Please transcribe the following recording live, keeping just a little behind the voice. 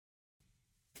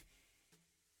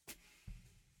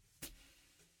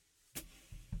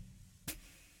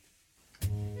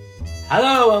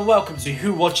Hello and welcome to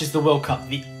Who Watches the World Cup,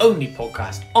 the only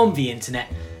podcast on the internet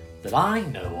that I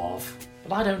know of,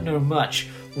 but I don't know much,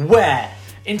 where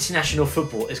international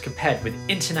football is compared with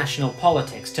international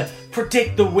politics to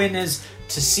predict the winners,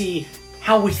 to see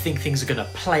how we think things are going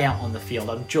to play out on the field.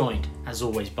 I'm joined, as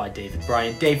always, by David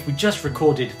Bryan. Dave, we just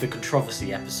recorded the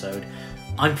controversy episode.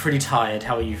 I'm pretty tired.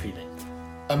 How are you feeling?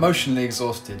 Emotionally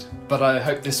exhausted, but I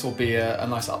hope this will be a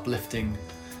nice uplifting,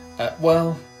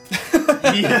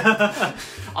 Yeah.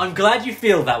 I'm glad you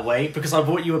feel that way because I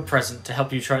bought you a present to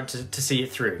help you try to see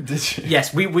it through. Did you?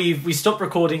 Yes, we stopped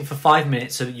recording for 5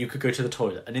 minutes so that you could go to the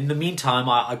toilet. And in the meantime,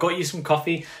 I got you some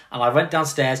coffee and I went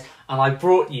downstairs and I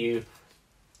brought you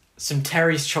some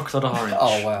Terry's chocolate orange.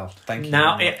 Oh, wow. Thank you.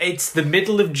 Now, it's the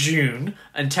middle of June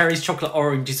and Terry's chocolate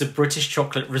orange is a British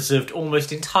chocolate reserved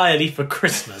almost entirely for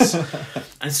Christmas.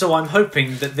 And so I'm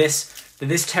hoping that this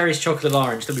Terry's chocolate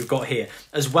orange that we've got here,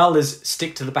 as well as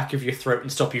stick to the back of your throat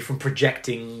and stop you from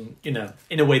projecting, in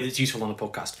a way that's useful on a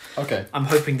podcast. Okay. I'm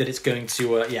hoping that it's going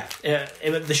to,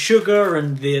 the sugar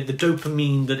and the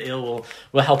dopamine that it will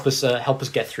help us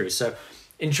get through. So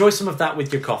enjoy some of that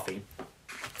with your coffee.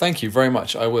 Thank you very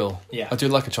much. I will. Yeah. I do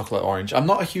like a chocolate orange. I'm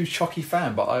not a huge chocky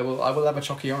fan, but I will have a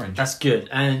chocky orange. That's good,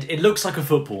 and it looks like a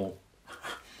football.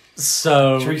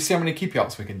 So Shall we see how many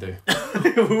keep-ups we can do?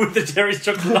 with the Terry's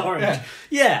chocolate orange.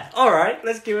 Yeah. All right.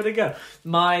 Let's give it a go.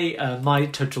 My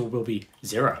total will be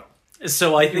 0.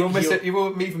 So I think You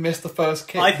won't even miss the first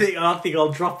kick. I think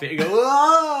I'll drop it and go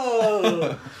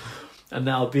whoa, and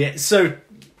that'll be it. So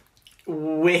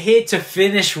we're here to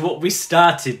finish what we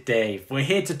started, Dave. We're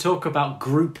here to talk about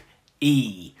Group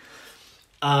E.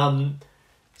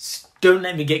 Don't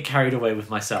let me get carried away with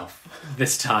myself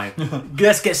this time.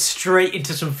 Let's get straight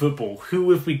into some football. Who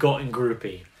have we got in Group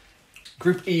E?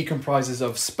 Group E comprises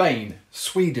of Spain,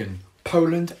 Sweden,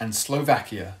 Poland, and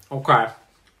Slovakia. Okay.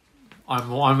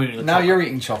 I'm eating the Now chocolate. you're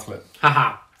eating chocolate.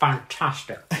 Haha,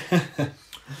 fantastic.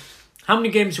 How many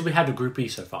games have we had of Group E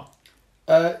so far?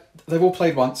 They've all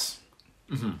played once.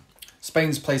 Mm-hmm.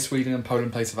 Spain's played Sweden and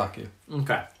Poland played Slovakia.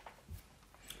 Okay.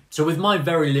 So with my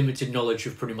very limited knowledge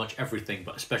of pretty much everything,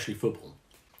 but especially football,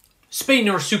 Spain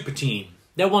are a super team.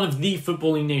 They're one of the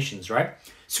footballing nations, right?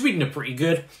 Sweden are pretty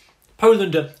good.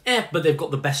 Poland are but they've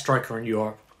got the best striker in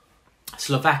Europe.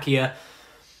 Slovakia,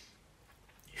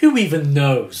 who even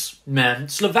knows, man?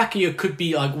 Slovakia could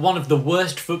be like one of the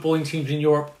worst footballing teams in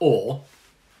Europe, or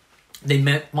they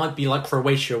might be like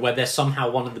Croatia, where they're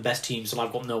somehow one of the best teams, and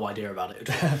I've got no idea about it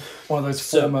at all. One of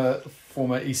those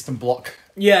former Eastern Bloc.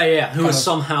 Yeah, who are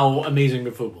somehow amazing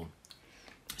at football.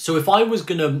 So if I was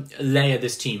going to layer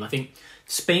this team, I think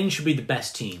Spain should be the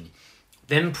best team.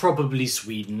 Then probably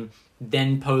Sweden,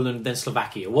 then Poland, then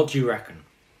Slovakia. What do you reckon?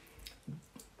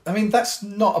 I mean, that's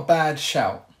not a bad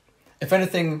shout. If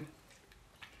anything...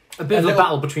 A bit of a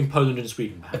battle between Poland and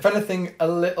Sweden, perhaps. If anything, a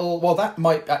little... Well, that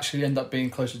might actually end up being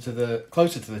closer to the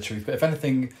truth, but if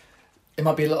anything, it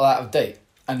might be a little out of date.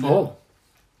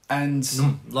 And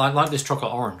like this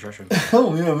chocolate orange, actually.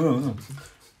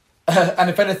 And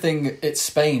if anything, it's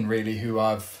Spain really who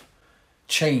have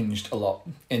changed a lot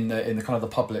in the kind of the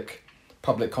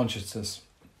public consciousness,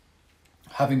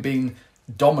 having been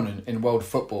dominant in world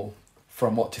football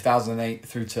from 2008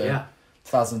 through to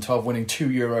 2012, winning 2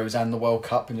 Euros and the World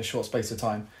Cup in a short space of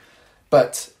time.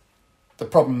 But the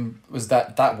problem was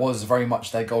that was very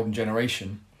much their golden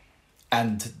generation,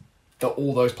 and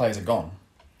all those players are gone.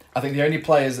 I think the only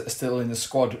players that are still in the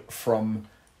squad from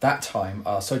that time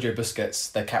are Sergio Busquets,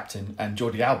 their captain, and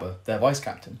Jordi Alba, their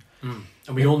vice-captain. Mm.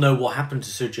 And we all know what happened to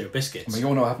Sergio Busquets. And we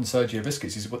all know what happened to Sergio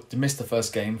Busquets. He's missed the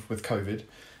first game with COVID.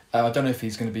 I don't know if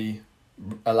he's going to be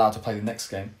allowed to play the next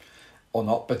game or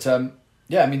not. But David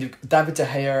De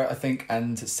Gea, I think,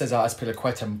 and Cesar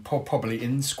Azpilicueta probably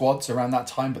in squads around that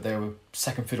time, but they were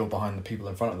second fiddle behind the people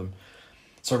in front of them.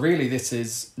 So really, this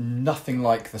is nothing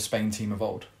like the Spain team of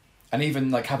old. And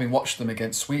even like having watched them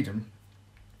against Sweden,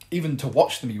 even to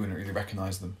watch them, you wouldn't really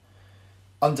recognise them.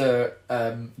 Under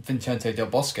Vicente Del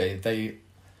Bosque, they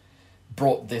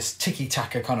brought this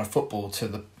tiki-taka kind of football to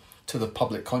the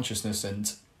public consciousness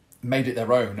and made it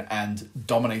their own and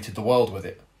dominated the world with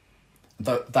it.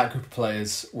 That group of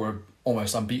players were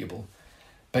almost unbeatable.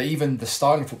 But even the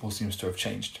style of football seems to have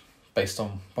changed based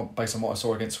on what I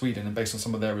saw against Sweden and based on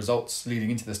some of their results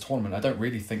leading into this tournament. I don't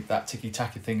really think that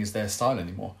tiki-taka thing is their style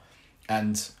anymore.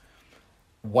 And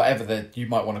whatever you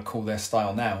might want to call their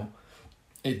style now,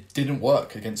 it didn't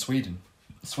work against Sweden.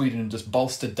 Sweden just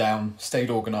bolstered down, stayed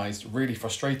organised, really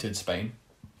frustrated Spain,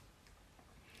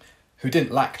 who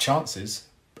didn't lack chances,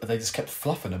 but they just kept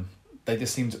fluffing them. They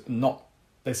just seemed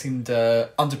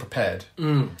underprepared.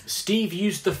 Steve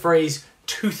used the phrase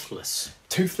toothless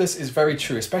Toothless is very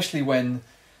true, especially when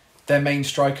their main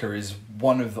striker is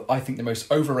one of, I think, the most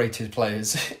overrated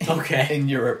players in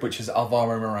Europe, which is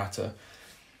Alvaro Morata.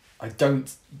 I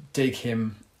don't dig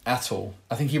him at all.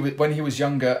 I think when he was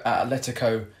younger at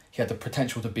Atletico, he had the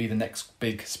potential to be the next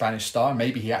big Spanish star.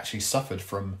 Maybe he actually suffered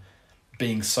from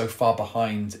being so far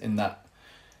behind in that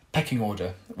pecking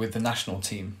order with the national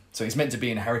team. So he's meant to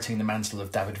be inheriting the mantle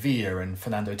of David Villa and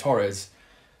Fernando Torres,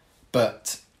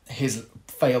 but his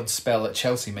failed spell at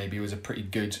Chelsea maybe was a pretty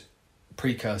good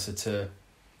precursor to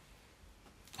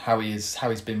how he's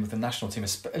been with the national team,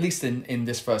 at least in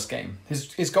this first game.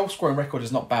 His goal scoring record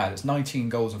is not bad. It's 19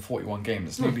 goals in 41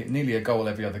 games. It's nearly a goal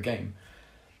every other game.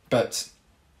 But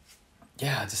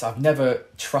yeah, I've never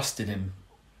trusted him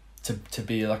to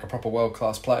be like a proper world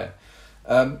class player.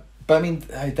 But I mean,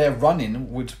 their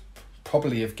run-in would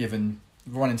probably have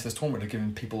run into this tournament have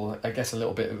given people, I guess, a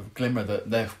little bit of glimmer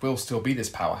that there will still be this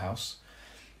powerhouse.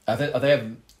 They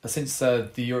have, since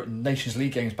the Nations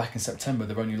League games back in September,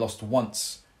 they've only lost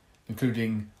once,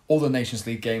 including all the Nations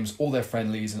League games, all their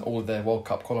friendlies, and all of their World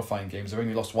Cup qualifying games. They've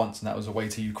only lost once, and that was away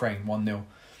to Ukraine,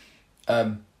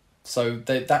 1-0. So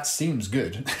that seems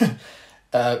good.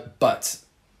 And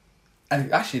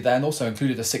actually, then also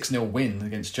included a 6-0 win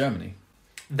against Germany.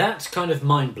 That's kind of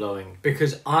mind-blowing,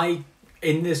 because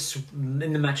in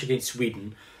the match against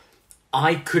Sweden,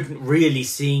 I couldn't really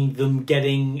see them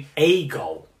getting a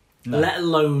goal, let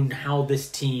alone how this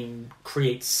team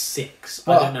creates 6.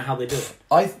 Well, I don't know how they do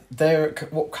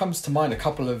it. What comes to mind, a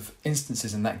couple of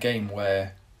instances in that game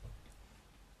where,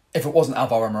 if it wasn't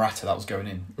Alvaro Morata that was going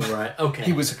in, right? Okay,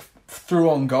 he was through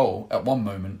on goal at one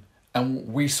moment,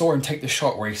 and we saw him take the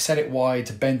shot where he set it wide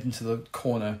to bend into the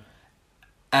corner,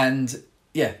 and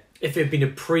yeah. If it had been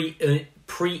a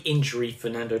pre-injury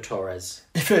Fernando Torres.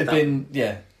 If it had been,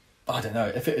 I don't know.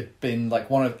 If it had been like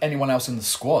anyone else in the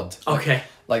squad. Okay.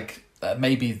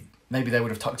 Maybe they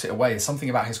would have tucked it away. Something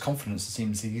about his confidence, it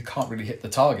seems you can't really hit the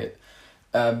target.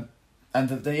 And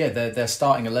their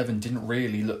starting 11 didn't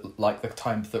really look like the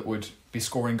type that would be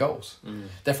scoring goals.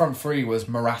 Their front three was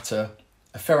Morata,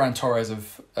 Ferran Torres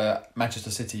of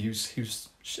Manchester City, who's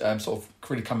sort of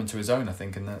really come into his own, I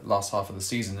think, in the last half of the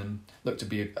season and looked to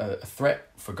be a threat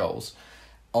for goals.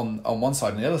 On one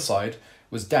side, and the other side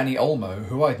was Dani Olmo,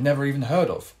 who I'd never even heard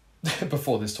of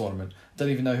before this tournament. Don't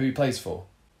even know who he plays for.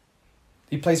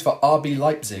 He plays for RB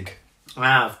Leipzig.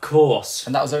 Ah, of course.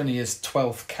 And that was only his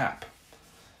 12th cap.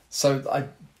 So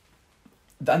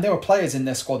and there were players in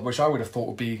their squad which I would have thought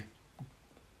would be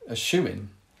a shoo-in.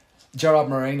 Gerard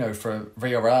Moreno for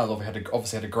Villarreal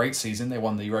obviously had a great season. They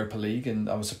won the Europa League, and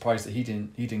I was surprised that he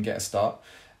didn't get a start.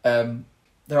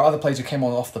 There are other players who came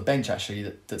on off the bench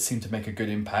actually that seemed to make a good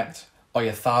impact.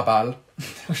 Oyarzabal,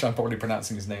 which I'm probably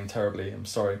pronouncing his name terribly, I'm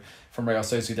sorry, from Real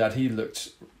Sociedad. He looked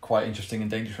quite interesting and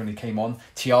dangerous when he came on.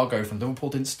 Thiago from Liverpool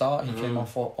didn't start. He came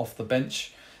off the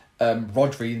bench.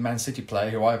 Rodri, the Man City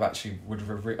player, who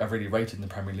I've really rated in the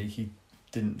Premier League, he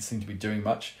didn't seem to be doing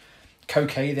much.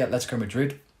 Koke, the Atletico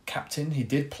Madrid captain, he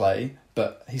did play,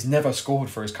 but he's never scored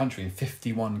for his country in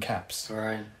 51 caps.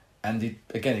 Right. And he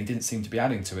didn't seem to be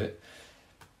adding to it.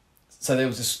 So there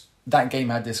was that game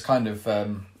had this kind of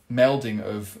melding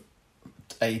of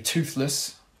a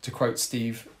toothless, to quote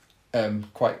Steve,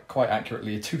 quite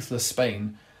accurately, a toothless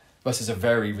Spain versus a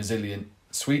very resilient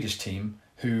Swedish team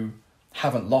who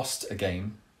haven't lost a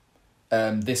game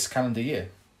this calendar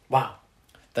year. Wow.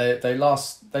 They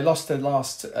lost their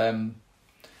last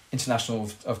international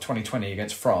of 2020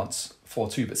 against France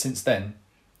 4-2, but since then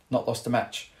not lost a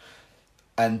match.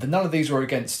 And none of these were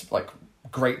against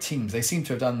great teams. They seem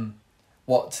to have done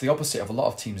what's the opposite of a lot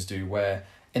of teams do, where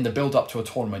in the build up to a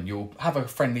tournament you'll have a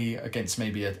friendly against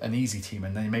maybe an easy team,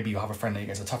 and then maybe you'll have a friendly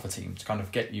against a tougher team to kind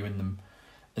of get you in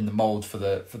the mould for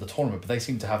the tournament. But they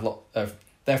seem to have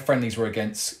their friendlies were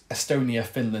against Estonia,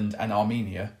 Finland and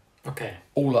Armenia. Okay.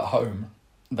 All at home.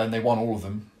 Then they won all of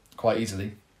them quite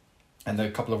easily. And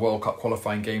a couple of World Cup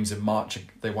qualifying games in March,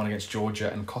 they won against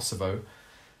Georgia and Kosovo.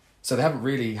 So they haven't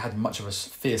really had much of a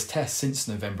fierce test since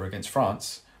November against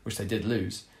France, which they did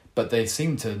lose. But they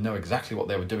seem to know exactly what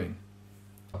they were doing.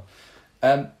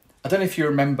 I don't know if you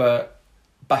remember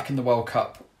back in the World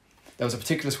Cup, there was a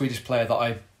particular Swedish player that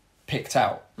I picked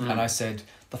out. And I said,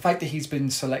 the fact that he's been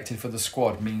selected for the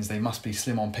squad means they must be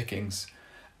slim on pickings.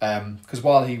 Because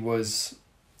while he was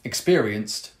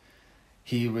experienced,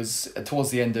 he was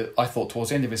towards the end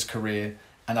of his career,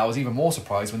 and I was even more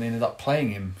surprised when they ended up playing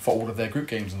him for all of their group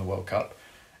games in the World Cup.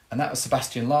 And that was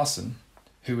Sebastian Larsson,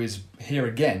 who is here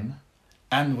again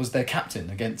and was their captain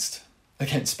against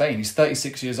Spain. He's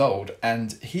 36 years old,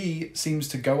 and he seems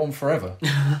to go on forever.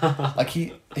 I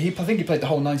think he played the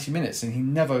whole 90 minutes, and he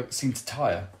never seemed to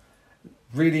tire.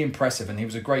 really impressive, and he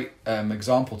was a great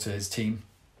example to his team.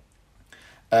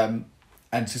 And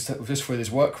just for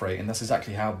his work rate, and that's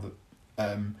exactly how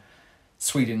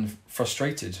Sweden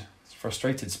frustrated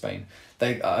Spain.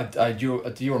 Do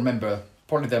you remember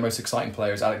probably their most exciting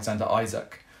player is Alexander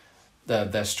Isak,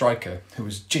 their striker, who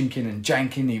was jinking and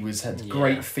janking. He had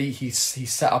great feet. He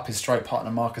set up his strike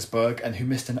partner Marcus Berg, and who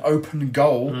missed an open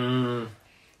goal.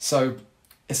 So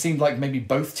it seemed like maybe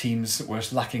both teams were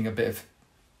lacking a bit of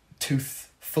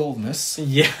toothfulness.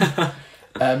 Yeah.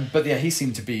 But yeah, he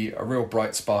seemed to be a real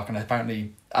bright spark, and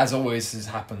apparently, as always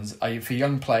happens, if a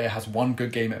young player has one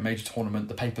good game at a major tournament,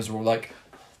 the papers are all like,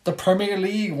 the Premier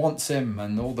League wants him,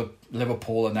 and all the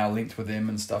Liverpool are now linked with him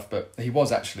and stuff. But he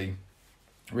was actually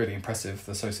really impressive,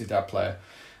 the Sociedad player.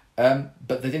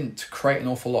 But they didn't create an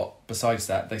awful lot besides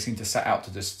that. They seemed to set out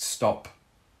to just stop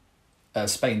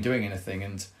Spain doing anything,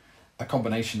 and a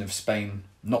combination of Spain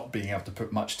not being able to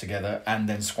put much together and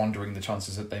then squandering the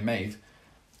chances that they made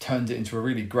turned it into a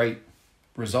really great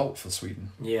result for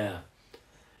Sweden. Yeah.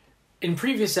 In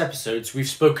previous episodes, we've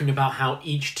spoken about how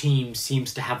each team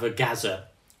seems to have a Gaza,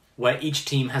 where each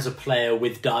team has a player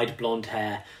with dyed blonde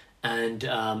hair, and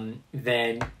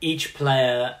then each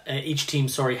team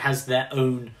has their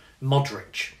own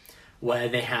Modric, where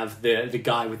they have the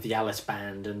guy with the Alice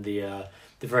band and the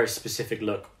very specific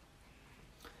look.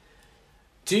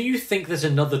 Do you think there's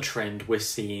another trend we're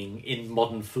seeing in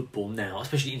modern football now,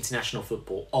 especially international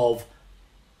football, of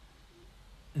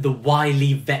the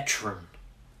wily veteran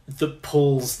that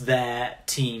pulls their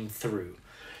team through?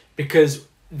 Because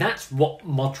that's what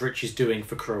Modric is doing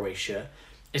for Croatia.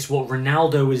 It's what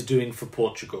Ronaldo is doing for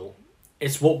Portugal.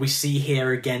 It's what we see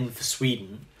here again for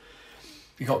Sweden.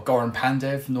 You got Goran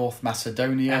Pandev, North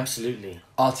Macedonia. Absolutely.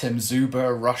 Artem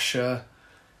Zuba, Russia.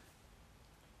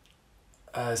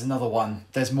 There's another one.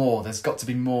 There's more. There's got to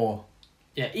be more.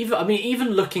 Yeah, even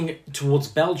looking towards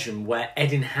Belgium, where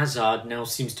Eden Hazard now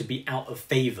seems to be out of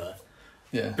favour.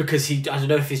 Yeah. Because I don't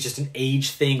know if it's just an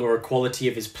age thing or a quality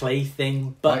of his play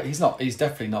thing, but he's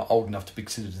definitely not old enough to be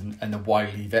considered a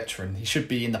wily veteran. He should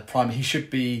be in the prime. He should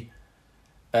be,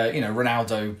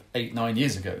 Ronaldo 8-9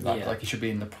 years ago. Like he should be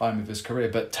in the prime of his career.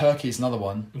 But Turkey is another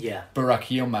one. Yeah. Burak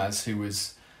Yilmaz, who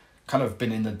was kind of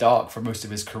been in the dark for most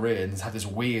of his career and has had this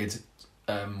weird,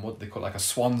 what they call like a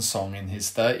swan song in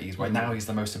his 30s, where now he's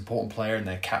the most important player and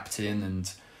their captain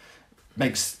and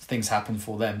makes things happen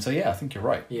for them. So yeah, I think you're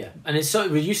right. Yeah, and it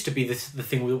used to be the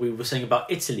thing that we were saying about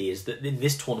Italy is that in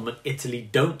this tournament, Italy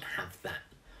don't have that.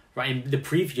 Right, in the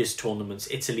previous tournaments,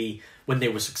 Italy, when they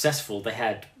were successful, they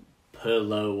had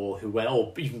Pirlo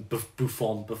or even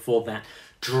Buffon before that,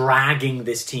 dragging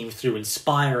this team through,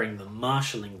 inspiring them,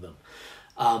 marshalling them.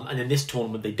 And in this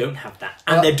tournament, they don't have that.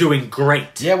 And they're doing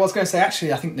great. Yeah, well, I was going to say,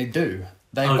 actually, I think they do.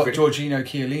 They've got Giorgino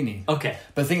Chiellini. Okay.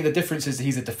 But I think the difference is that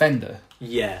he's a defender.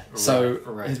 Yeah. So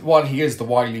while he is the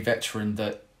wily veteran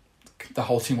that the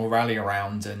whole team will rally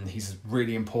around, and he's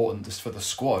really important just for the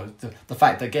squad, the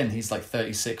fact that, again, he's like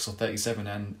 36 or 37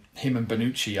 and him and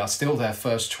Bonucci are still their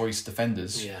first choice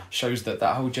defenders shows that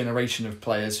whole generation of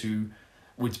players who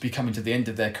would be coming to the end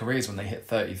of their careers when they hit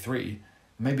 33,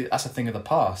 maybe that's a thing of the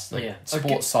past.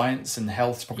 Sports science and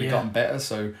health's probably gotten better,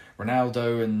 so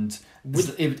Ronaldo and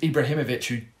Ibrahimovic,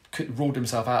 who ruled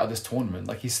himself out of this tournament,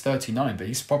 like he's 39, but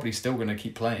he's probably still going to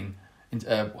keep playing in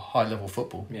high-level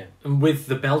football. Yeah, and with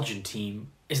the Belgian team,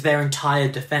 is their entire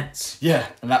defence. Yeah,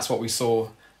 and that's what we saw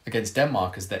against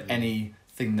Denmark, is that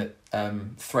anything that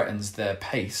threatens their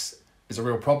pace is a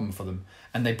real problem for them.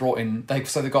 And they got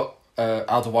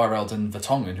Alderweireld and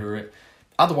Vertonghen, who are...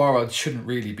 Alderweireld shouldn't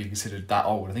really be considered that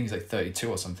old. I think he's like 32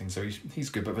 or something, so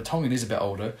he's good. But Vertonghen is a bit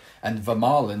older, and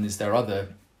Vermaelen is their other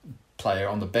player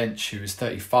on the bench who is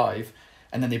 35.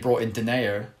 And then they brought in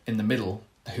Denayer in the middle,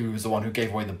 who was the one who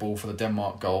gave away the ball for the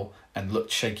Denmark goal and looked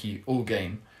shaky all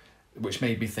game, which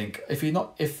made me think, if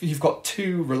you've got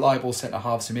two reliable centre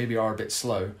halves who maybe are a bit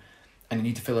slow, and you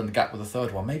need to fill in the gap with a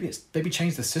third one, maybe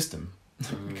change the system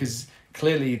because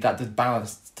clearly that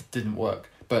balance didn't work.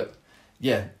 But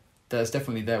yeah. That's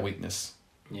definitely their weakness.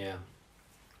 Yeah.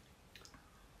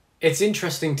 It's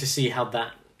interesting to see how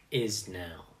that is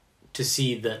now. To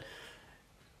see that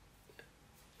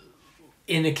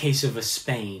in the case of a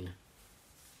Spain,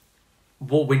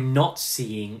 what we're not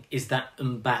seeing is that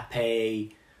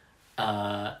Mbappe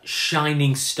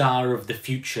shining star of the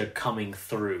future coming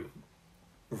through.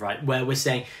 Right, where we're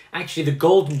saying, actually, the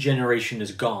golden generation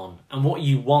is gone. And what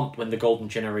you want when the golden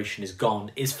generation is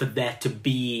gone is for there to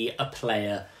be a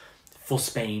player for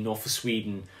Spain or for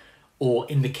Sweden, or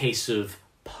in the case of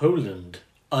Poland,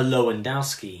 a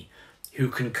Lewandowski, who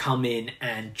can come in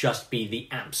and just be the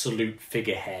absolute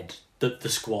figurehead that the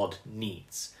squad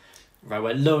needs. right?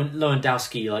 Where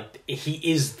Lewandowski, like, he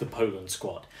is the Poland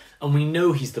squad. And we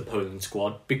know he's the Poland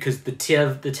squad because the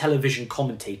television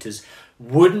commentators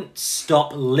wouldn't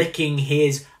stop licking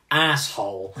his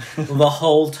asshole the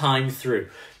whole time through.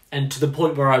 And to the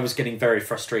point where I was getting very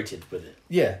frustrated with it.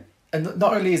 Yeah. And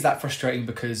not only is that frustrating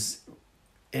because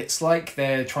it's like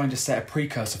they're trying to set a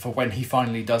precursor for when he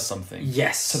finally does something.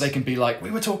 Yes. So they can be like, we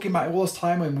were talking about it all this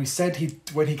time and we said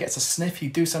when he gets a sniff,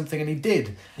 he'd do something, and he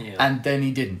did. Yeah. And then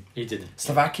he didn't. He didn't.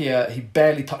 Slovakia, he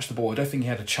barely touched the ball. I don't think he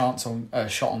had a chance on a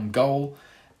shot on goal.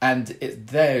 And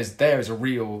there is a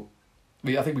real...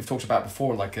 I think we've talked about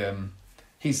before, like...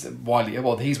 he's one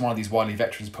of these wily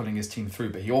veterans pulling his team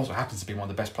through, but he also happens to be one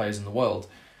of the best players in the world.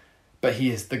 But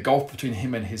the gulf between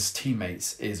him and his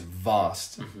teammates is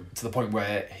vast, to the point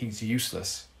where he's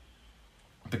useless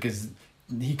because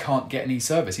he can't get any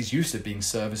service. He's used to being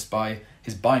serviced by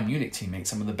his Bayern Munich teammates,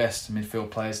 some of the best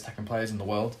midfield players, attacking players in the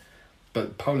world.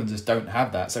 But Poland just don't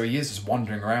have that, so he is just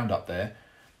wandering around up there.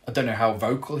 I don't know how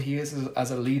vocal he is as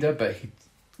a leader, but he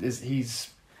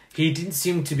didn't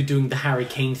seem to be doing the Harry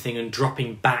Kane thing and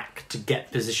dropping back to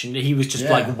get position. He was just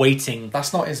like waiting.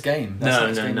 That's not his game. That's not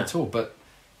his game at all. But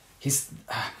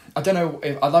I don't know.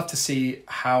 I'd love to see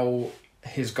how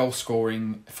his goal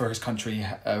scoring for his country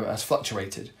has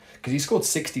fluctuated, because he scored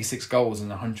 66 goals in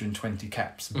 120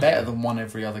 caps, better than one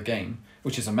every other game,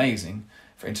 which is amazing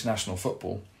for international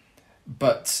football.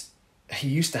 But he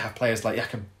used to have players like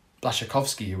Jakub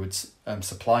Blaszczykowski who would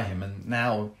supply him, and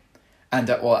now,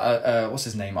 what's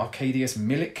his name, Arkadiusz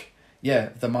Milik,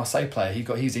 the Marseille player.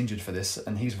 He's injured for this,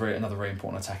 and he's another very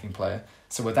important attacking player.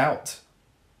 So without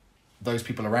those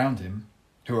people around him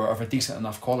who are of a decent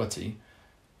enough quality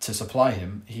to supply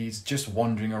him, he's just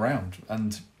wandering around,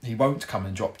 and he won't come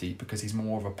and drop deep because he's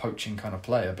more of a poaching kind of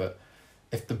player. But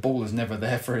if the ball is never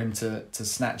there for him to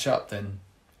snatch up, then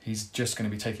he's just going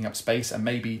to be taking up space and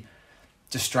maybe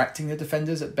distracting the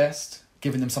defenders at best,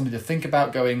 giving them something to think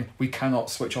about, going, we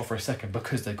cannot switch off for a second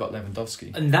because they've got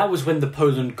Lewandowski. And that was when the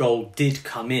Poland goal did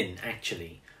come in,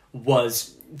 actually,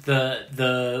 was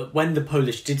when the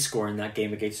Polish did score in that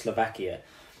game against Slovakia.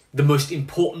 The most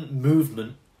important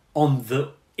movement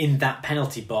in that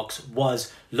penalty box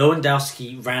was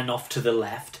Lewandowski ran off to the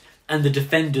left and the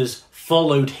defenders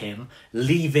followed him,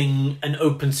 leaving an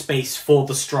open space for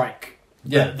the strike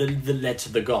that led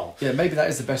to the goal. Yeah, maybe that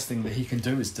is the best thing that he can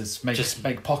do, is to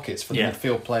make pockets for the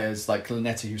midfield players like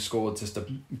Linetti, who scored, just to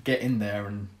get in there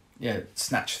and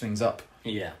snatch things up.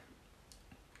 Yeah.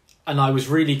 And I was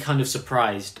really kind of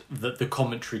surprised that the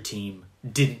commentary team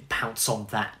didn't pounce on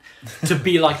that. To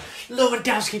be like,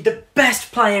 Lewandowski, the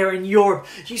best player in Europe.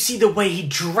 You see the way he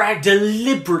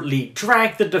deliberately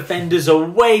dragged the defenders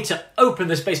away to open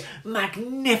the space.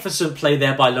 Magnificent play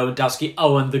there by Lewandowski.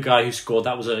 Oh, and the guy who scored,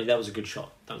 that was a good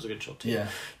shot. That was a good shot too. Yeah.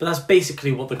 But that's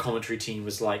basically what the commentary team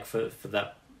was like for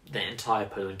the entire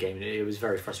Poland game. It was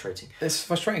very frustrating. It's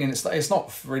frustrating, and it's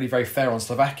not really very fair on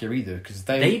Slovakia either, because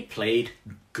they played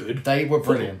good. They were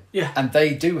brilliant. Yeah. And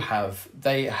they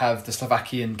have the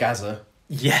Slovakian Gaza.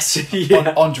 Yes,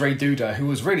 yeah. Andre Duda, who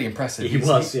was really impressive. He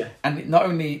was. And not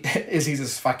only is he the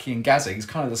Slovakian Gaza, he's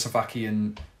kind of the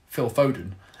Slovakian Phil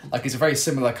Foden. Like, he's a very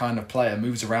similar kind of player,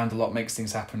 moves around a lot, makes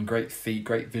things happen, great feet,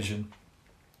 great vision.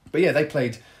 But yeah, they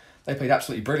played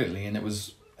absolutely brilliantly, and it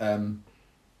was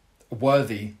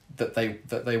worthy that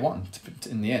they won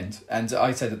in the end. And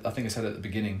I think I said at the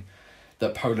beginning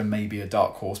that Poland may be a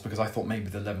dark horse, because I thought maybe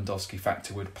the Lewandowski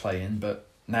factor would play in, but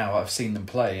now I've seen them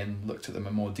play and looked at them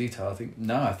in more detail,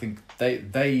 I think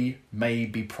they may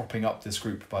be propping up this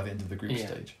group by the end of the group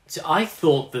stage. So I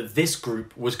thought that this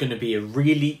group was going to be a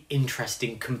really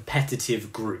interesting,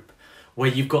 competitive group, where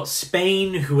you've got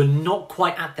Spain, who are not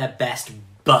quite at their best,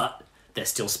 but they're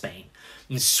still Spain.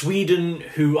 And Sweden,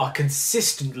 who are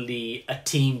consistently a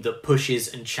team that pushes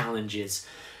and challenges.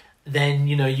 Then,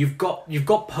 you've got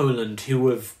Poland, who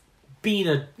have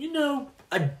been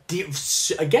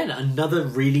again, another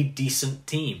really decent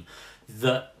team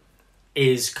that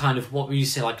is kind of, what would you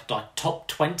say, like top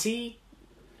 20?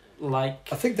 Like,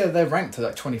 I think they're ranked to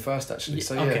 21st actually.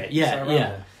 So okay,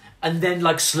 there. And then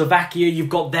like Slovakia, you've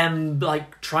got them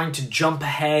like trying to jump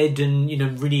ahead and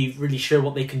really really show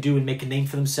what they can do and make a name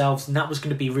for themselves, and that was going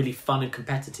to be really fun and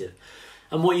competitive.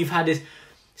 And what you've had is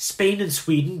Spain and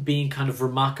Sweden being kind of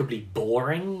remarkably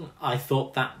boring. I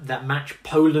thought that match,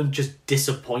 Poland just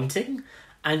disappointing.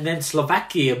 And then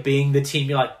Slovakia being the team,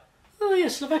 you're like, oh yeah,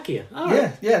 Slovakia. All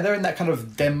right. Yeah, they're in that kind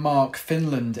of Denmark,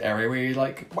 Finland area where you're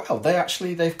like, wow,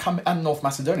 they've come, and North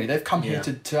Macedonia, they've come here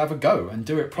to have a go and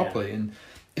do it properly. And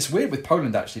it's weird with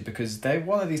Poland actually, because they're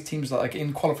one of these teams that, like,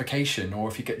 in qualification, or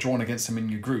if you get drawn against them in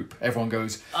your group, everyone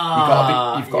goes, you've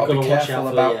got to be careful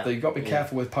about you've got to be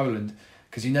careful with Poland,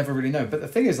 because you never really know. But the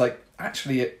thing is, like,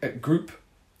 actually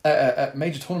at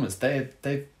major tournaments,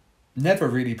 they never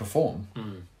really perform.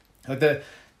 Like they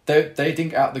didn't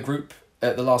get out the group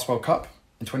at the last World Cup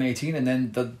in 2018, and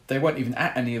then they weren't even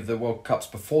at any of the World Cups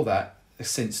before that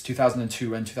since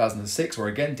 2002 and 2006, where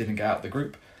again didn't get out the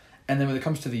group. And then when it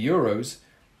comes to the Euros,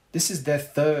 this is their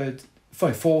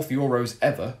fourth Euros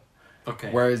ever.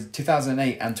 Okay. Whereas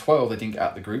 2008 and 12 they didn't get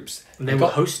out the groups. And they were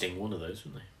hosting one of those,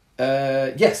 weren't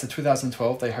they? Yes, the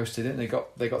 2012 they hosted it and they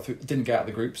got through, didn't get out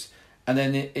the groups. And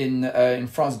then in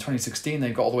France in 2016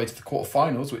 they got all the way to the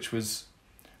quarterfinals, which was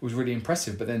really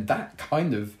impressive. But then that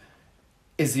kind of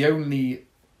is the only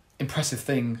impressive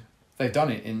thing they've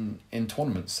done it in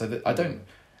tournaments. So that I don't,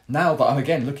 now that I'm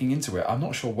again looking into it, I'm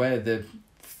not sure where the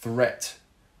threat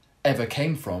ever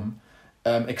came from,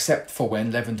 except for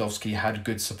when Lewandowski had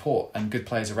good support and good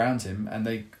players around him, and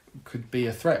they could be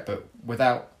a threat. But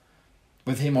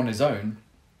with him on his own,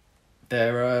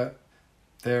 they're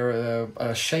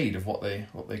a shade of what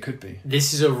they could be.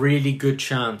 This is a really good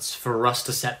chance for us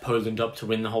to set Poland up to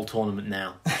win the whole tournament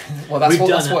now. Well,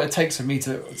 that's what it takes for me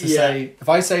to say. If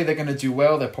I say they're going to do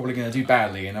well, they're probably going to do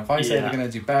badly, and if I say they're going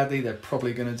to do badly, they're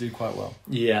probably going to do quite well.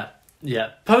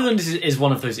 Yeah, Poland is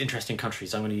one of those interesting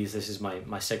countries. I'm going to use this as my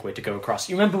segue to go across.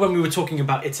 You remember when we were talking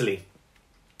about Italy?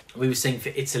 We were saying for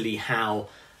Italy how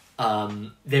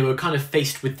they were kind of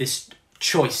faced with this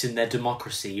choice in their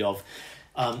democracy of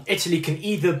Italy can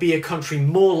either be a country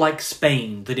more like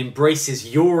Spain that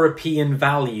embraces European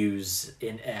values,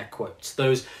 in air quotes,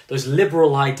 those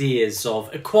liberal ideas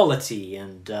of equality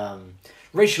and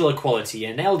racial equality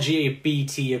and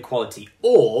LGBT equality,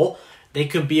 or they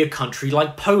could be a country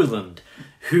like Poland,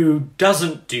 who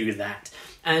doesn't do that.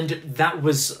 And that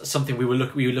was something we were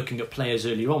looking at players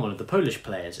earlier on, one of the Polish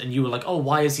players, and you were like, oh,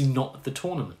 why is he not at the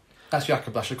tournament? That's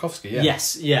Jakub Blaszczykowski, yeah.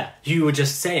 Yes, yeah. You were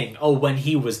just saying, oh, when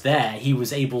he was there, he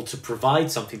was able to provide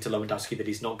something to Lewandowski that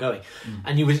he's not going.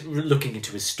 And you were looking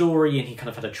into his story, and he kind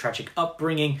of had a tragic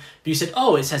upbringing. But you said,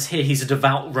 oh, it says here he's a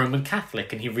devout Roman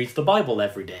Catholic, and he reads the Bible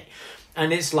every day.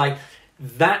 And it's like,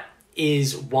 that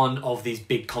is one of these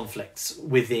big conflicts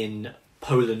within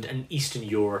Poland and Eastern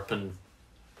Europe, and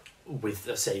with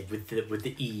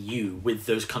the EU, with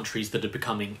those countries that are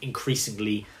becoming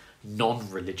increasingly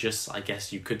non-religious, I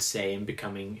guess you could say, and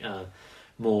becoming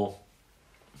more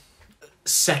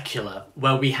secular.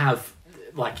 Well, we have,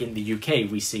 like in the UK,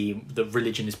 we see that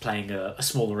religion is playing a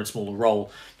smaller and smaller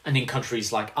role, and in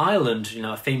countries like Ireland,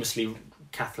 a famously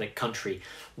Catholic country,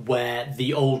 where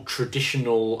the old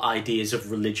traditional ideas of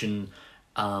religion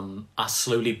are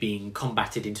slowly being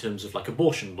combated in terms of like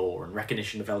abortion law and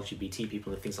recognition of LGBT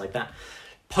people and things like that.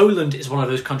 Poland is one of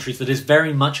those countries that is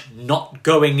very much not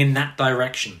going in that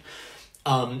direction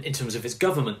in terms of its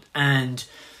government. And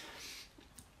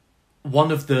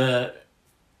one of the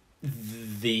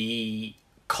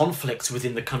conflicts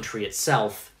within the country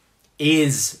itself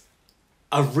is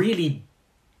a really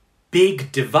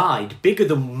big divide,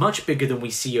 much bigger than we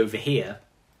see over here,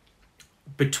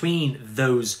 between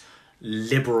those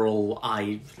liberal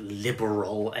in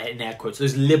air quotes,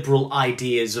 those liberal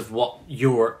ideas of what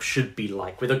Europe should be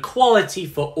like, with equality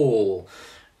for all,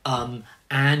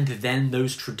 and then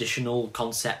those traditional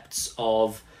concepts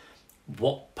of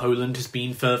what Poland has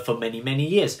been for many, many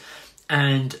years.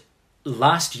 And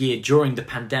last year, during the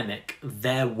pandemic,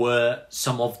 there were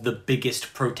some of the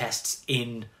biggest protests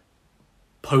in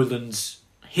Poland's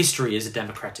history as a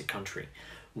democratic country,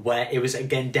 where it was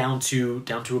again down to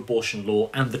abortion law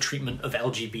and the treatment of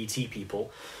LGBT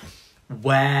people,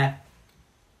 where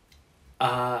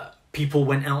people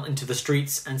went out into the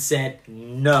streets and said,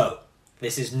 no,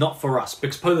 this is not for us.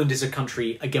 Because Poland is a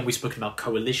country, again, we've spoken about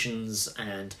coalitions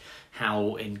and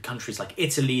how in countries like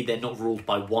Italy, they're not ruled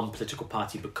by one political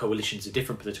party, but coalitions of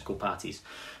different political parties.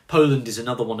 Poland is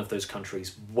another one of those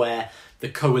countries where the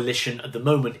coalition at the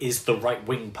moment is the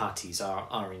right-wing parties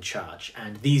are in charge.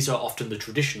 And these are often the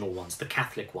traditional ones, the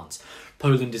Catholic ones.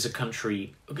 Poland is a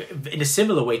country, in a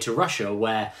similar way to Russia,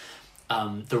 where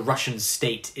the Russian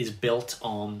state is built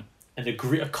on a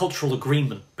cultural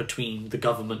agreement between the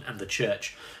government and the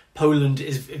church. Poland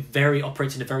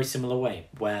operates in a very similar way,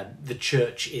 where the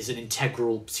church is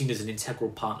seen as an integral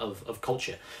part of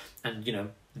culture. And,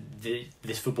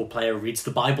 this football player reads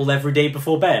the Bible every day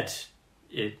before bed,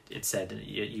 it said,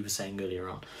 you were saying earlier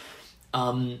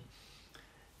on.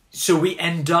 So we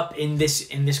end up in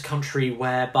this country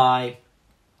whereby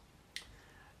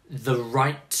the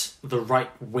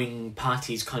right-wing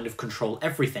parties kind of control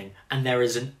everything, and there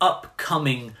is an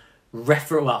upcoming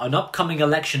an upcoming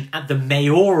election at the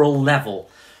mayoral level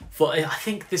for, I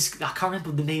think this, I can't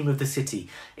remember the name of the city.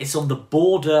 It's on the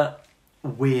border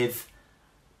with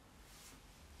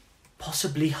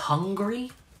possibly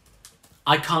Hungary?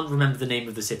 I can't remember the name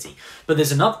of the city. But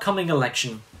there's an upcoming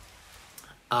election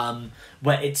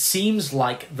where it seems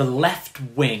like the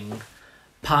left-wing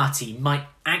party might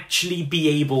actually be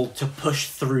able to push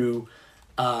through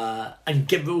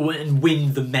and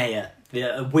win the mayor,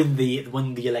 win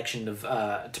the election of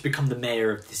to become the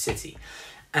mayor of the city.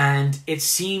 And it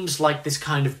seems like this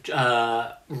kind of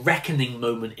reckoning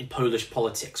moment in Polish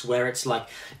politics, where it's like,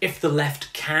 if the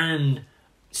left can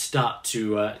start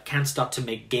to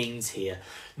make gains here,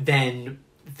 then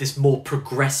this more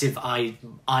progressive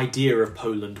idea of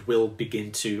Poland will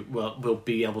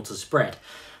be able to spread.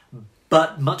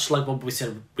 But much like what we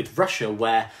said with Russia,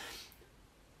 where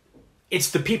it's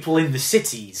the people in the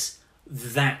cities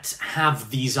that have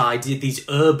these ideas, these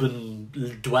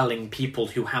urban dwelling people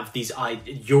who have these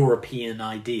European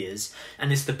ideas,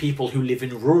 and it's the people who live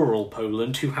in rural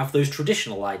Poland who have those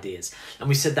traditional ideas. And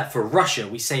we said that for Russia,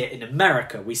 we say it in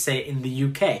America, we say it in the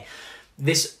UK.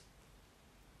 This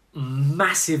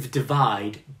massive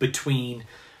divide between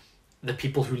the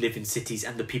people who live in cities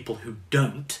and the people who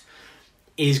don't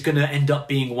is going to end up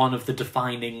being one of the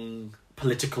defining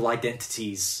political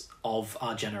identities of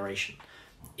our generation.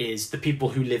 Is the people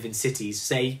who live in cities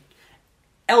say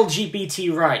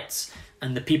LGBT rights,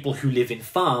 and the people who live in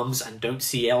farms and don't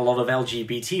see a lot of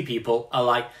LGBT people are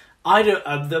like,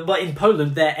 but in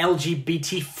Poland they're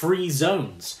LGBT free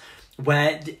zones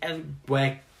where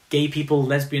gay people,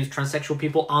 lesbians, transsexual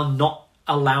people are not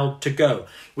allowed to go.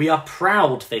 We are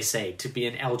proud, they say, to be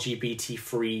an LGBT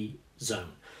free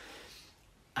zone.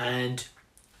 And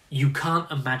you can't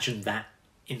imagine that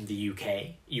in the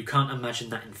UK. You can't imagine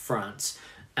that in France.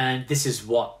 And this is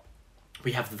what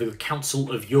we have, the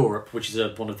Council of Europe, which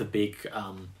is one of the big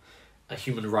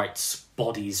human rights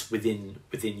bodies within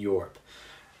Europe.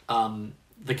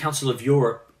 The Council of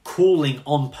Europe calling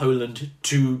on Poland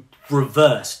to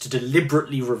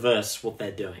deliberately reverse what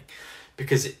they're doing.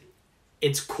 Because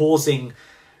it's causing,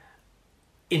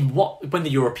 when the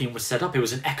European was set up, it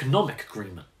was an economic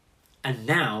agreement. And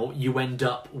now you end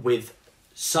up with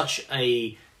such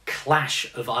a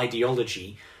clash of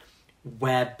ideology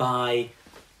whereby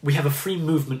we have a free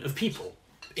movement of people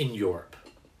in Europe,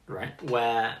 right?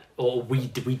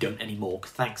 We don't anymore,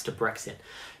 thanks to Brexit.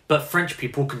 But French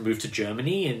people can move to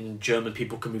Germany, and German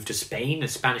people can move to Spain,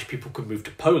 and Spanish people can move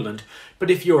to Poland.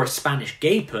 But if you're a Spanish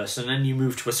gay person and you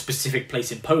move to a specific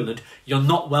place in Poland, you're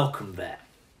not welcome there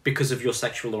because of your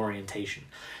sexual orientation.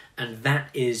 And that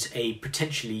is a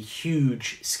potentially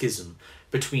huge schism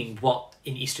between what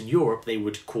in Eastern Europe they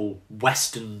would call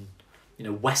Western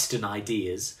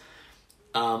ideas,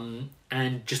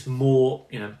 and just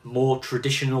more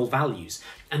traditional values.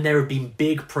 And there have been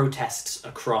big protests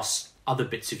across other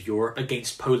bits of Europe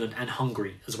against Poland and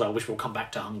Hungary as well, which we'll come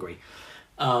back to Hungary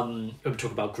when we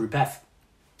talk about Group F.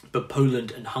 But Poland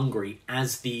and Hungary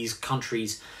as these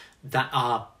countries that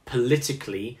are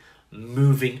politically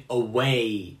moving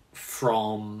away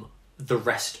from the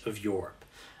rest of Europe.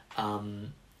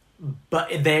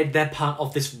 But they're part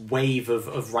of this wave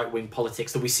of right-wing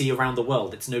politics that we see around the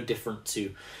world. It's no different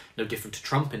to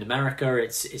Trump in America.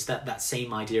 It's that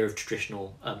same idea of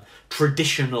traditional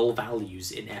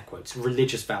values, in air quotes,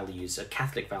 religious values,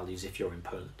 Catholic values if you're in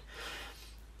Poland.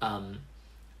 And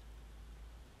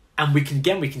we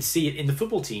can see it in the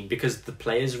football team because the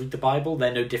players read the Bible.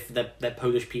 They're no different. They're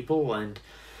Polish people, and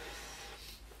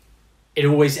it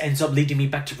always ends up leading me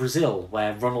back to Brazil,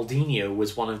 where Ronaldinho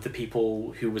was one of the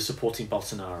people who was supporting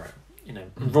Bolsonaro.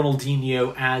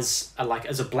 Ronaldinho as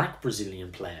a black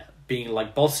Brazilian player, being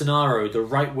like Bolsonaro, the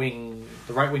right wing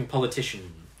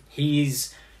politician.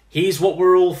 He's what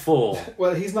we're all for.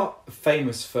 Well, he's not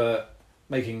famous for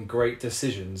making great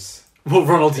decisions. Well,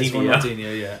 Ronaldinho. It's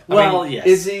Ronaldinho, yeah. Well, yes.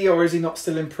 Is he or is he not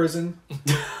still in prison?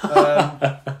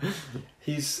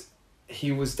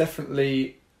 He was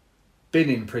definitely been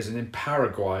in prison in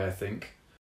Paraguay, I think.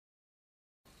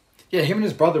 Yeah, him and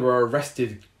his brother were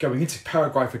arrested going into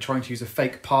Paraguay for trying to use a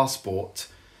fake passport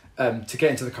to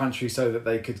get into the country so that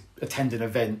they could attend an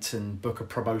event and book a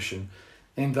promotion.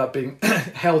 They ended up being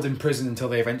held in prison until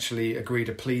they eventually agreed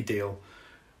a plea deal,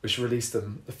 which released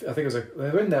them. I think they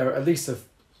were in there at least a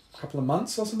couple of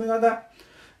months or something like that.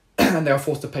 And they were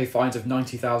forced to pay fines of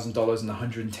 $90,000 and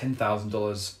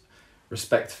 $110,000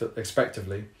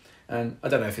 respectively. And I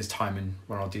don't know if his time in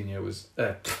Ronaldinho was...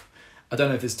 I don't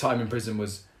know if his time in prison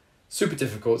was super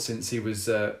difficult since he was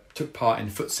took part in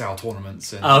futsal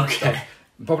tournaments. And okay.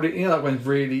 Probably, when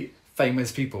really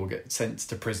famous people get sent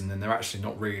to prison and they're actually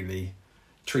not really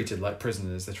treated like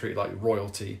prisoners. They're treated like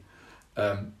royalty.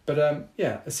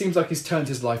 Yeah, it seems like he's turned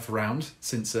his life around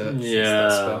since that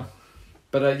spell.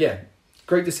 But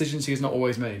great decisions he has not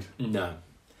always made. No.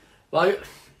 Well,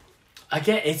 I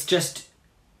get it's just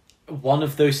one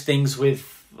of those things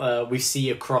with we see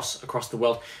across the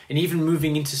world, and even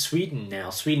moving into Sweden now.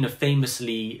 Sweden, a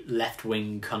famously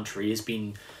left-wing country, has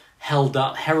been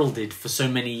heralded for so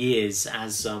many years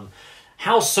as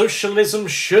how socialism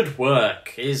should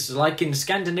work. Is like in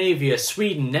Scandinavia,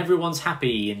 Sweden, everyone's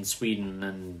happy in Sweden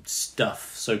and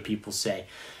stuff, so people say.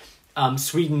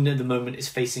 Sweden at the moment is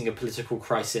facing a political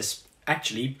crisis.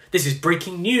 Actually, this is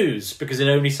breaking news because it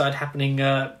only started happening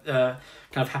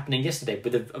happening yesterday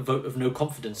with a vote of no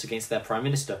confidence against their prime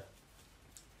minister,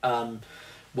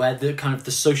 where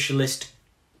the socialist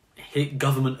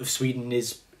government of Sweden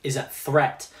is at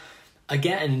threat.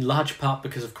 Again, in large part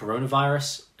because of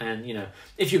coronavirus, and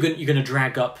if you're going to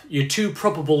drag up your two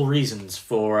probable reasons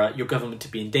for your government to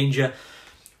be in danger: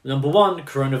 number one,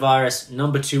 coronavirus;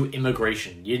 number two,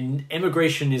 immigration.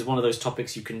 Immigration is one of those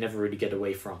topics you can never really get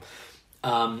away from.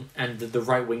 And the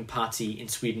right-wing party in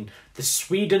Sweden, the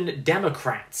Sweden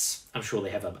Democrats, I'm sure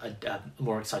they have a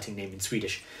more exciting name in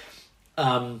Swedish.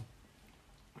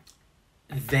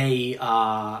 They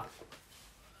are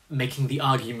making the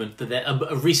argument that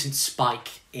a recent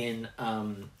spike in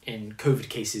COVID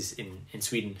cases in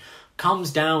Sweden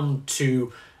comes down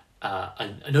to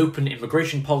an open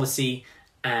immigration policy,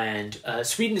 and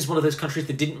Sweden is one of those countries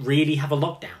that didn't really have a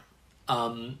lockdown.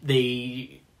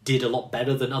 They did a lot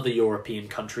better than other European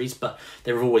countries, but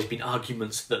there have always been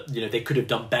arguments that they could have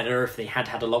done better if they had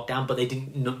a lockdown, but they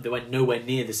didn't. They went nowhere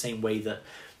near the same way that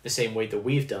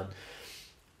we've done.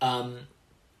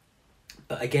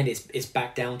 But again, it's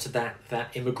back down to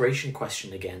that immigration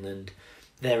question again, and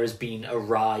there has been a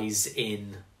rise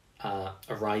in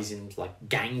like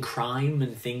gang crime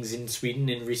and things in Sweden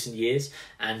in recent years,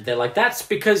 and they're like, that's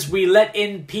because we let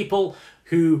in people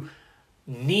who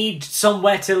need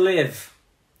somewhere to live.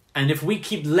 And if we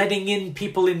keep letting in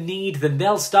people in need, then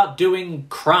they'll start doing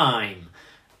crime.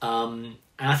 And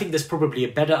I think there's probably a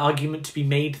better argument to be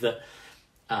made that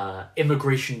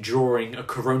immigration during a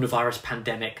coronavirus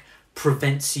pandemic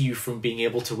prevents you from being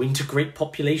able to integrate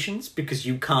populations, because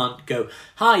you can't go,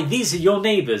 hi, these are your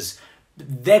neighbours.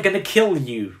 They're going to kill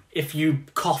you if you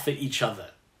cough at each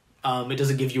other. It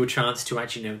doesn't give you a chance to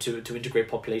actually to integrate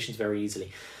populations very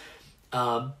easily.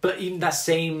 But even that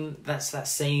same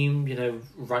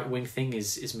right wing thing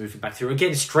is moving back through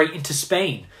again straight into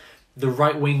Spain. The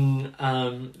right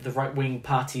wing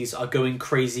parties are going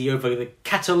crazy over the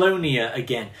Catalonia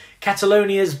again.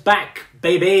 Catalonia's back,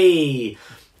 baby.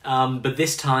 But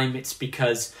this time it's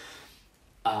because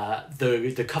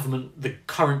the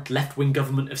current left wing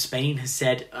government of Spain has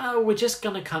said, oh, we're just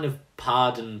gonna kind of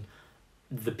pardon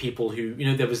the people who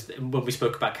there was when we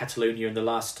spoke about Catalonia in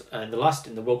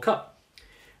the World Cup.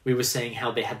 We were saying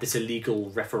how they had this illegal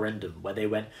referendum where they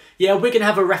went, yeah, we're going to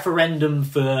have a referendum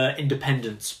for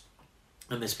independence.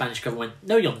 And the Spanish government went,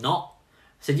 no, you're not.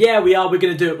 I said, yeah, we are. We're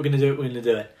going to do it.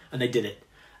 And they did it.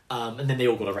 And then they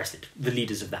all got arrested, the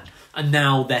leaders of that. And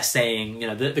now they're saying,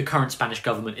 the current Spanish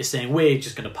government is saying, we're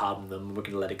just going to pardon them and we're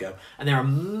going to let it go. And there are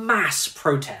mass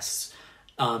protests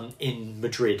in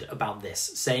Madrid about this,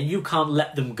 saying you can't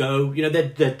let them go.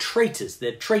 They're traitors.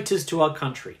 They're traitors to our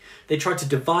country. They tried to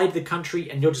divide the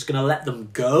country, and you're just going to let them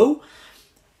go.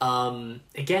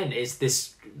 Again, it's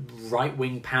this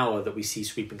right-wing power that we see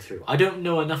sweeping through. I don't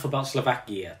know enough about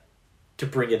Slovakia to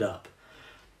bring it up,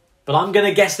 but I'm going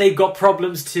to guess they've got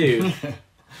problems too.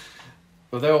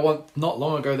 Well, they were not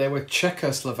long ago. They were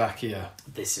Czechoslovakia.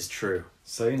 This is true.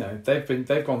 So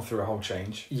they've gone through a whole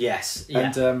change. Yes,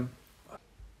 yeah.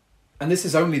 And this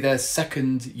is only their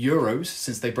second Euros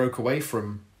since they broke away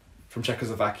from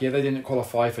Czechoslovakia. They didn't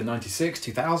qualify for 96,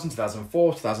 2000,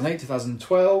 2004, 2008,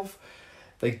 2012.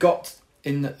 They got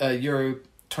in Euro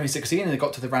 2016 and they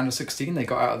got to the round of 16. They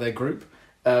got out of their group,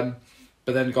 but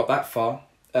then got that far.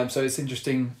 So it's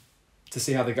interesting to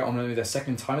see how they get on only their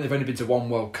second time. They've only been to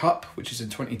one World Cup, which is in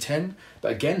 2010.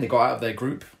 But again, they got out of their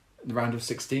group in the round of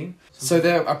 16. So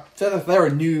they're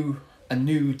a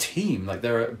new team. Like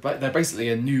they're basically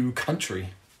a new country.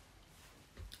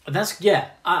 I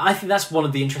think that's one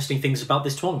of the interesting things about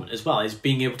this tournament as well, is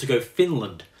being able to go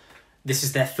Finland. This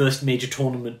is their first major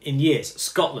tournament in years.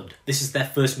 Scotland, this is their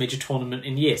first major tournament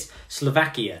in years.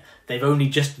 Slovakia, they've only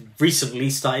just recently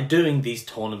started doing these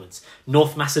tournaments.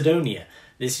 North Macedonia,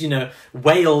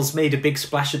 Wales made a big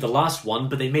splash at the last one,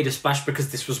 but they made a splash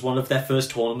because this was one of their first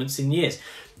tournaments in years.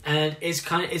 And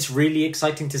it's really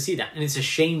exciting to see that. And it's a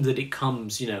shame that it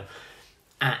comes,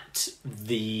 at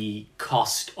the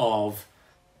cost of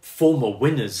former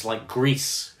winners like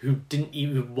Greece, who didn't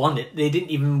even won it. They didn't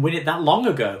even win it that long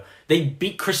ago. They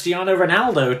beat Cristiano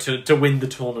Ronaldo to win the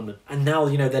tournament, and now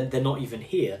they're not even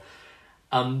here.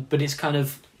 But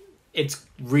it's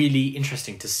really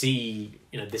interesting to see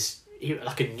this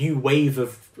like a new wave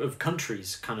of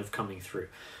countries kind of coming through,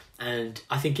 and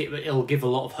I think it'll give a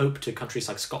lot of hope to countries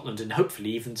like Scotland and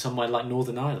hopefully even somewhere like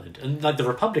Northern Ireland and like the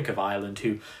Republic of Ireland,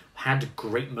 who had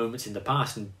great moments in the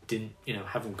past and didn't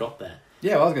haven't got there.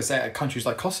 Yeah, well, I was going to say countries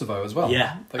like Kosovo as well.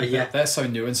 Yeah. They're so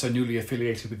new and so newly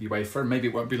affiliated with UEFA, and maybe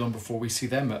it won't be long before we see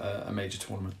them at a major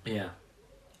tournament. Yeah.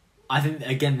 I think,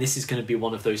 again, this is going to be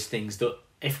one of those things that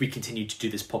if we continue to do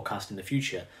this podcast in the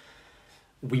future,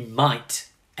 we might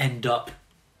end up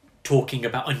talking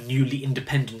about a newly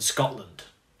independent Scotland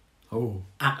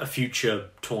at a future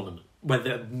tournament.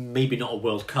 Whether maybe not a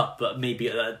World Cup, but maybe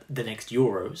the next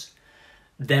Euros.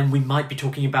 Then we might be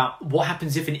talking about what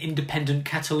happens if an independent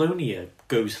Catalonia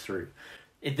goes through.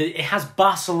 It has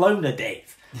Barcelona,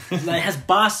 Dave. It has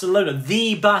Barcelona,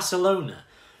 the Barcelona.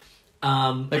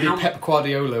 Maybe Pep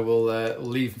Guardiola will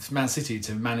leave Man City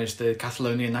to manage the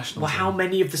Catalonian national team. How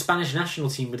many of the Spanish national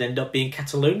team would end up being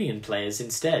Catalonian players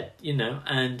instead?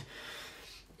 And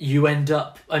you end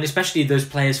up, and especially those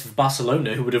players for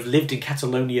Barcelona who would have lived in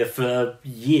Catalonia for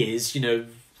years,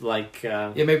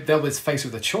 maybe they'll be faced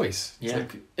with a choice. Yeah. So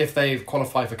if they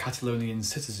qualify for Catalonian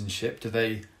citizenship, do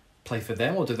they play for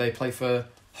them or do they play for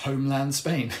homeland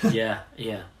Spain? Yeah.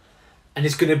 And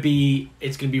it's gonna be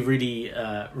really,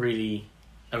 really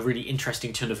a really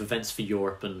interesting turn of events for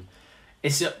Europe, and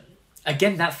it's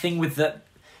again that thing with that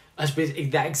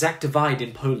exact divide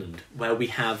in Poland where we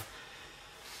have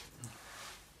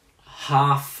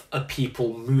half a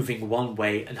people moving one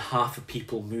way and half a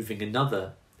people moving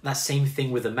another. That same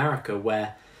thing with America,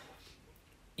 where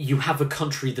you have a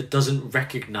country that doesn't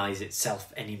recognise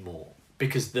itself anymore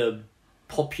because the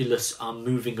populace are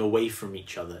moving away from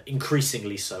each other,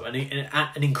 increasingly so, and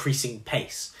at an increasing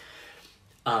pace.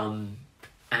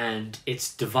 And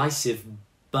it's divisive,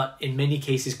 but in many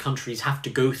cases countries have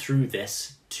to go through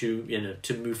this to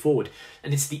move forward.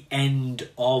 And it's the end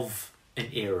of an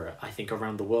era, I think,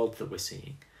 around the world that we're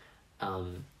seeing.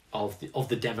 Of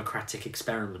the democratic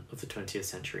experiment of the 20th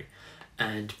century.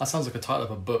 And that sounds like a title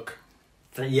of a book.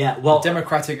 The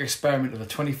democratic experiment of the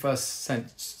 21st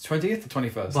century, 20th or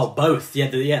 21st? Well, both.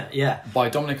 Yeah. By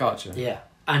Dominic Archer. Yeah,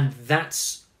 and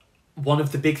that's one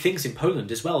of the big things in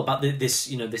Poland as well about this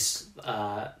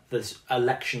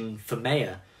election for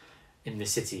mayor in the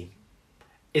city,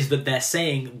 is that they're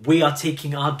saying we are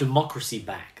taking our democracy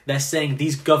back. They're saying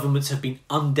these governments have been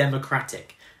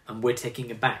undemocratic and we're taking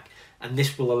it back. And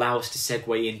this will allow us to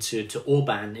segue into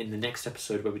Orban in the next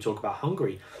episode where we talk about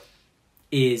Hungary,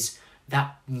 is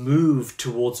that move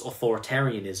towards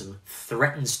authoritarianism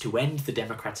threatens to end the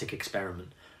democratic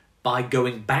experiment by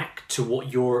going back to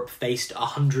what Europe faced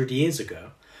 100 years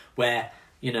ago, where,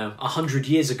 100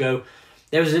 years ago,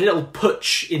 there was a little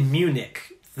putsch in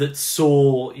Munich that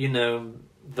saw,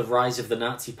 the rise of the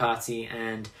Nazi Party,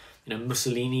 and,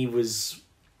 Mussolini was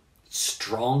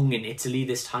strong in Italy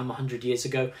this time 100 years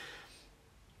ago.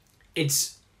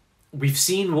 We've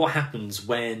seen what happens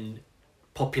when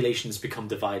populations become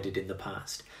divided in the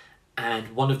past,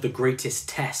 and one of the greatest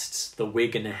tests that we're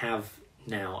going to have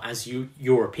now as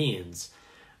Europeans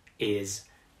is,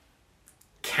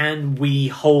 can we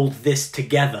hold this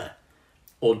together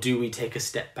or do we take a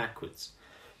step backwards?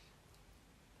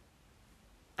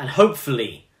 And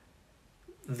hopefully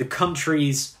the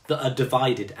countries that are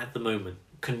divided at the moment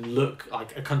can look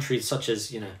like a country such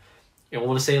as I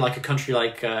want to say like a country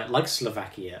like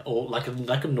Slovakia or like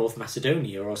a North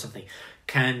Macedonia or something,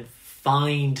 can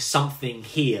find something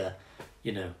here.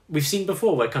 We've seen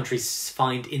before where countries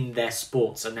find in their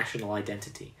sports a national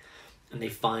identity, and they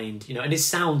find, and it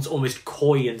sounds almost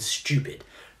coy and stupid,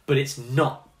 but it's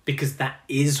not, because that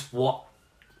is what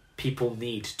people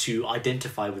need to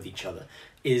identify with each other,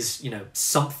 is,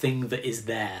 something that is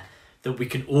there that we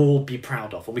can all be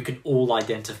proud of and we can all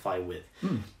identify with.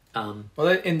 Well,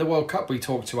 in the World Cup, we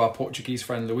talked to our Portuguese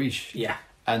friend Luis. Yeah.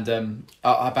 And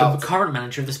about the current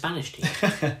manager of the Spanish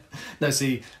team. No,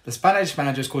 see, the Spanish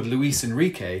manager is called Luis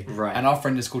Enrique, right? And our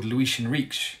friend is called Luis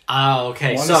Enrique. Oh,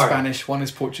 okay. One is Spanish, one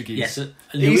is Portuguese. Yes,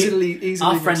 easily.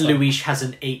 Our friend Luis has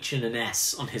an H and an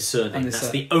S on his surname. That's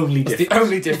the only difference. The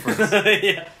only difference.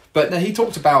 Yeah. But no, he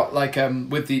talked about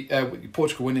with the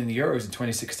Portugal winning the Euros in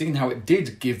 2016, how it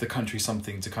did give the country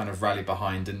something to kind of rally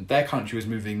behind, and their country was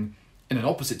moving in an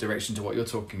opposite direction to what you're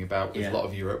talking about with a lot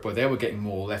of Europe, where they were getting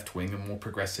more left-wing and more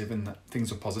progressive, and that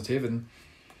things were positive, and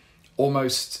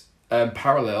almost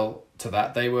parallel to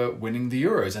that, they were winning the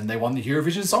Euros, and they won the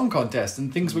Eurovision Song Contest,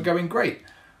 and things were going great.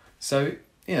 So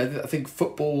I think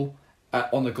football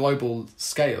on a global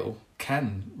scale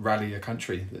can rally a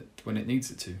country when it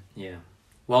needs it to. Yeah.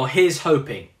 Well, here's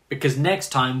hoping, because next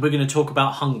time we're going to talk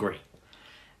about Hungary.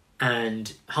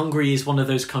 And Hungary is one of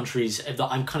those countries that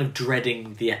I'm kind of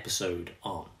dreading the episode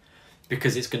on,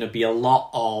 because it's going to be a lot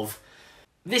of,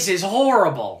 this is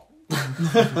horrible.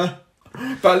 But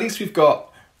at least we've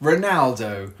got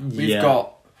Ronaldo, we've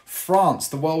got France,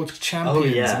 the world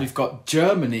champions, and we've got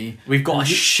Germany. We've got a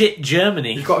shit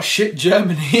Germany. We've got a shit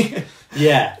Germany.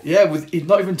 Yeah. Yeah, with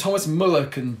not even Thomas Muller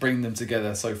can bring them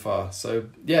together so far. So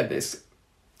yeah,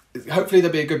 hopefully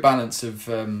there'll be a good balance of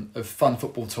fun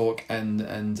football talk and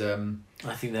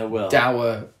I think there will.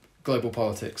 dour global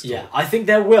politics talk. Yeah, I think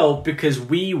there will, because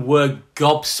we were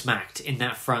gobsmacked in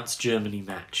that France-Germany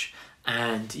match.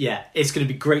 And yeah, it's going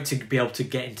to be great to be able to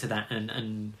get into that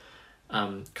and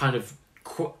kind of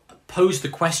pose the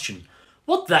question,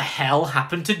 what the hell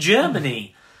happened to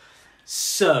Germany?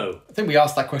 So... I think we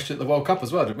asked that question at the World Cup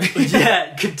as well, didn't we?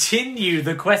 Yeah, continue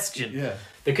the question. Yeah.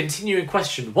 The continuing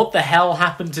question, what the hell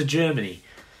happened to Germany?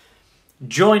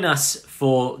 Join us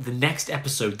for the next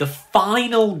episode, the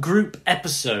final group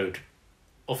episode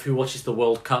of Who Watches the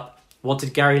World Cup. What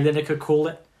did Gary Lineker call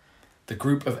it? The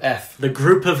Group of F. The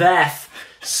Group of F.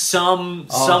 Some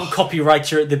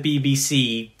copywriter at the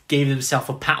BBC gave himself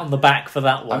a pat on the back for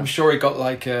that one. I'm sure he got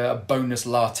like a bonus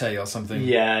latte or something.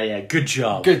 Yeah. Good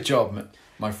job. Good job,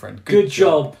 my friend. Good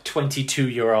job,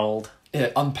 22-year-old. Yeah,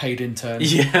 unpaid intern.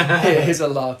 Yeah. Here's a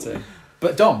latte.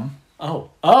 But Dom. Oh.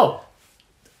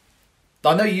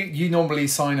 I know you normally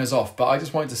sign us off, but I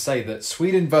just wanted to say that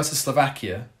Sweden versus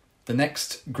Slovakia, the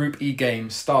next Group E game,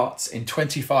 starts in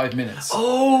 25 minutes.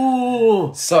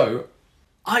 Oh! So...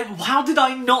 How did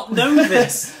I not know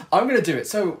this? I'm going to do it.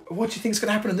 So, what do you think is going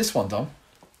to happen in this one, Dom?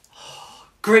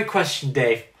 Great question,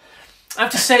 Dave. I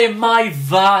have to say, in my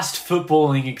vast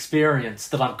footballing experience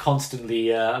that I'm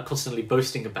constantly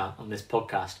boasting about on this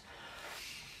podcast,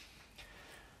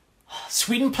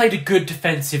 Sweden played a good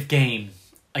defensive game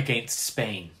against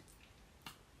Spain,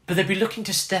 but they'd be looking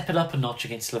to step it up a notch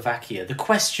against Slovakia. The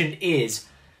question is,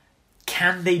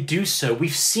 can they do so?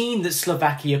 We've seen that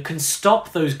Slovakia can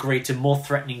stop those greater, more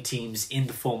threatening teams in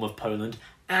the form of Poland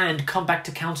and come back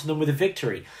to counter them with a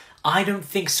victory. I don't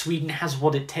think Sweden has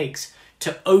what it takes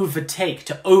to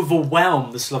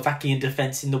overwhelm the Slovakian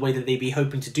defence in the way that they'd be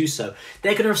hoping to do so.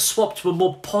 They're going to have swapped to a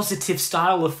more positive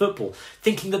style of football,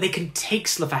 thinking that they can take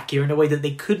Slovakia in a way that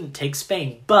they couldn't take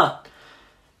Spain. But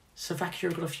Slovakia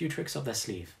have got a few tricks up their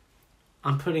sleeve.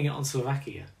 I'm putting it on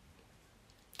Slovakia.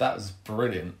 That was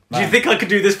brilliant. Do you think I could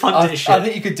do this pundit shit? I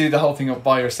think you could do the whole thing up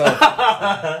by yourself.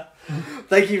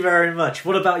 Thank you very much.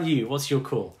 What about you? What's your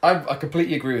call? I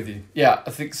completely agree with you. Yeah, I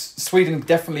think Sweden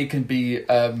definitely can be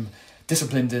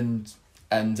disciplined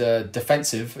and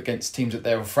defensive against teams that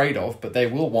they're afraid of, but they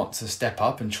will want to step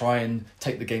up and try and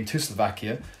take the game to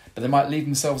Slovakia. But they might leave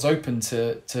themselves open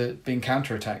to being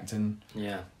counter-attacked. And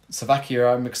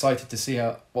Slovakia, I'm excited to see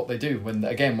what they do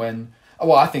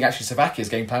I think actually Slovakia's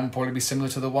game plan would probably be similar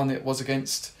to the one it was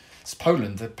against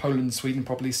Poland. Poland, Sweden,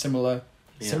 probably similar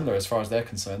as far as they're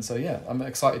concerned. So yeah, I'm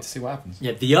excited to see what happens.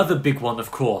 Yeah, the other big one, of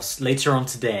course, later on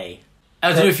today.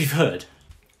 I don't know if you've heard.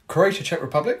 Croatia, Czech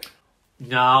Republic?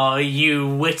 No, you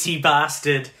witty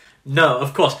bastard. No,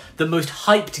 of course. The most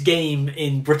hyped game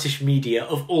in British media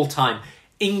of all time.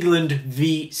 England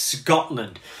v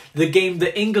Scotland. The game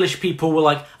that English people were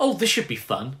like, oh, this should be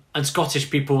fun. And Scottish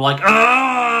people were like,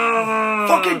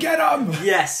 fucking get them!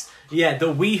 Yes. Yeah,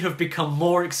 that we have become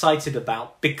more excited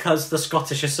about because the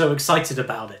Scottish are so excited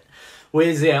about it.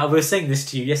 I was saying this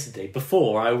to you yesterday.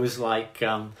 Before, I was like,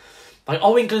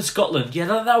 England, Scotland, yeah,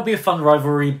 that would be a fun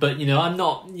rivalry, but, I'm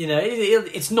not,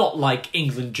 it's not like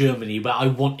England, Germany, where I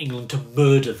want England to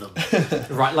murder them,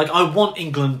 right? Like, I want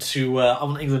England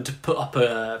to put up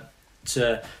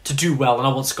to do well, and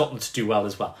I want Scotland to do well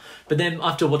as well. But then,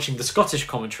 after watching the Scottish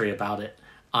commentary about it,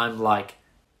 I'm like,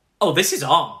 oh, this is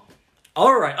on.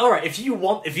 All right, if you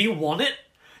want it,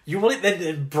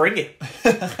 then bring it,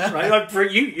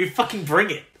 right? You fucking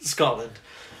bring it, Scotland.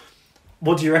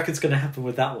 What do you reckon's going to happen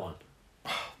with that one?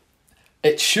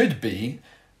 It should be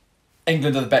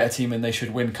England are the better team and they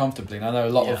should win comfortably. And I know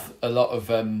a lot of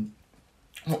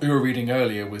what we were reading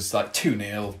earlier was like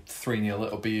 2-0, 3-0.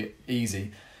 It'll be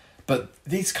easy, but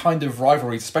these kind of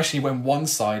rivalries, especially when one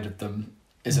side of them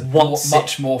is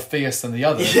much more fierce than the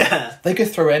other, they could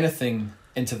throw anything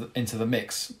into the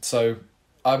mix. So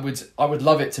I would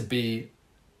love it to be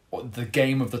the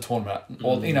game of the tournament,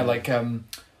 or like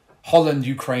Holland,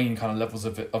 Ukraine kind of levels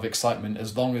of excitement,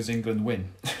 as long as England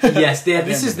win. Yes,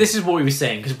 this is what we were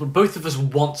saying, because both of us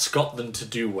want Scotland to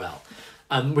do well.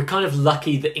 We're kind of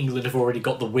lucky that England have already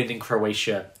got the win in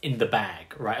Croatia in the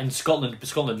bag, right? And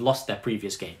Scotland lost their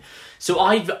previous game. So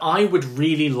I would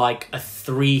really like a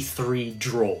 3-3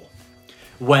 draw,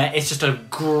 where it's just a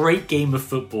great game of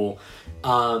football.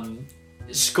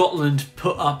 Scotland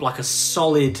put up like a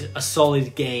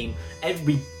solid game.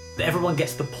 Everyone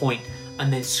gets the point,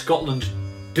 and then Scotland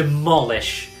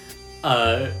demolish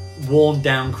worn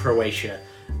down Croatia,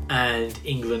 and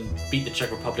England beat the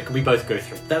Czech Republic, and we both go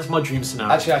through. That's my dream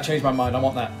scenario. Actually, I changed my mind. I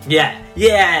want that.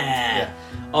 Yeah.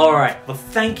 All right. Well,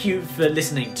 thank you for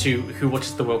listening to Who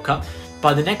Watches the World Cup.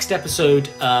 By the next episode,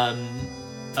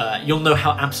 you'll know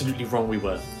how absolutely wrong we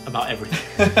were about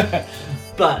everything.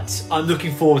 But I'm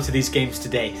looking forward to these games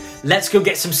today. Let's go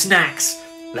get some snacks.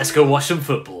 Let's go watch some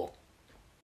football.